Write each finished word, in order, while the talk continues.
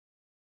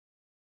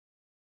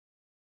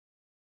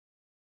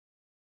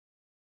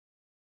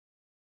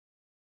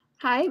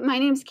Hi, my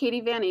name is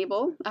Kathryn Van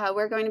Abel.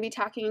 We're going to be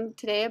talking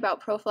today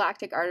about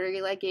prophylactic artery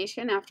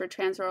ligation after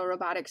transoral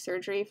robotic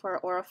surgery for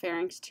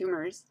oropharynx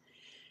tumors.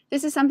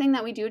 This is something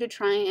that we do to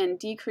try and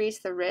decrease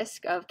the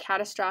risk of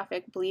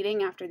catastrophic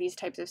bleeding after these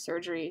types of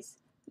surgeries.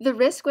 The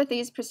risk with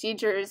these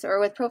procedures, or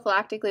with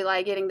prophylactically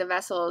ligating the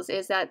vessels,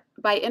 is that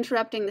by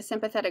interrupting the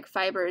sympathetic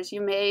fibers,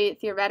 you may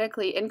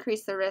theoretically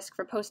increase the risk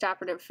for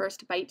postoperative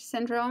first bite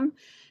syndrome.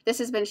 This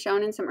has been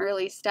shown in some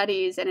early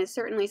studies and is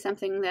certainly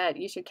something that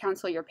you should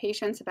counsel your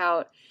patients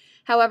about.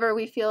 However,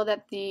 we feel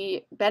that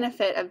the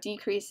benefit of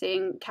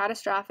decreasing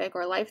catastrophic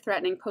or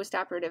life-threatening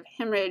postoperative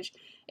hemorrhage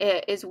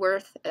is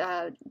worth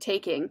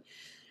taking.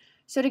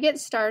 So to get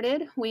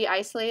started, we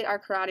isolate our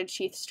carotid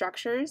sheath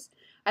structures.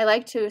 I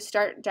like to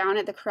start down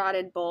at the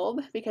carotid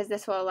bulb because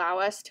this will allow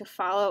us to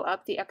follow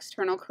up the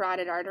external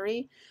carotid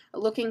artery,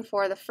 looking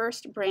for the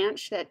first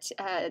branch that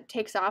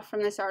takes off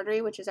from this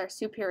artery, which is our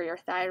superior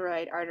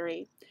thyroid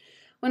artery.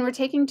 When we're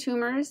taking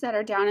tumors that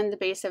are down in the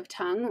base of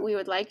tongue, we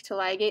would like to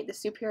ligate the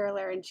superior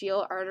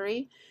laryngeal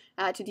artery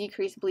to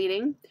decrease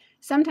bleeding.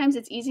 Sometimes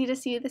it's easy to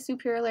see the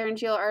superior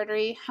laryngeal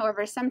artery,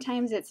 however,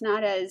 sometimes it's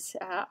not as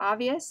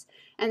obvious.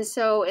 And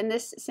so in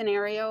this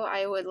scenario,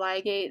 I would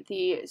ligate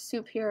the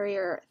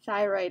superior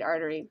thyroid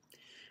artery.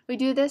 We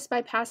do this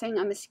by passing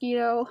a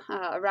mosquito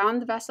around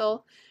the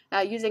vessel,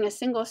 using a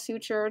single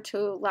suture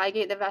to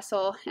ligate the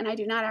vessel, and I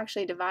do not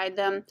actually divide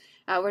them.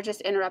 We're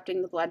just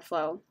interrupting the blood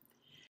flow.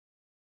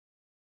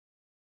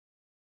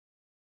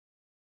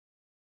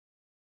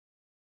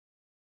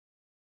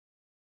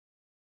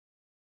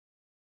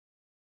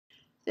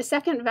 The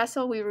second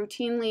vessel we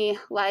routinely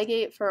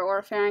ligate for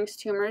oropharynx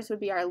tumors would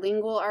be our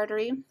lingual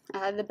artery.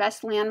 The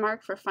best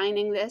landmark for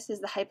finding this is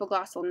the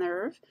hypoglossal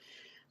nerve.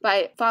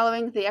 By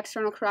following the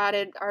external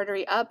carotid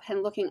artery up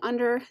and looking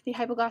under the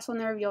hypoglossal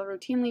nerve, you'll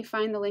routinely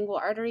find the lingual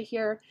artery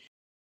here,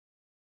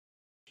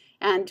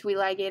 and we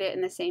ligate it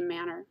in the same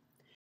manner.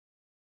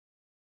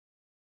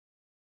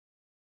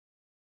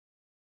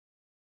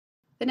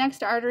 The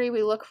next artery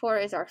we look for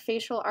is our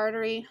facial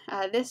artery.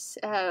 This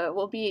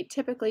will be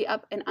typically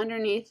up and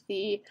underneath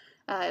the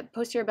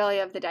posterior belly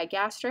of the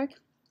digastric.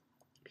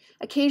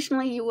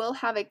 Occasionally you will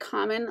have a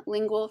common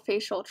lingual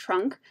facial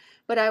trunk,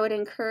 but I would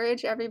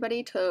encourage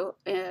everybody to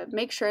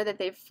make sure that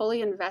they've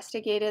fully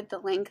investigated the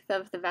length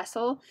of the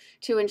vessel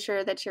to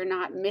ensure that you're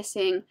not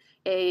missing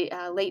a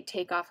late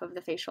takeoff of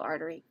the facial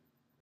artery.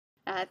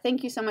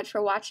 Thank you so much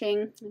for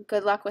watching.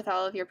 Good luck with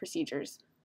all of your procedures.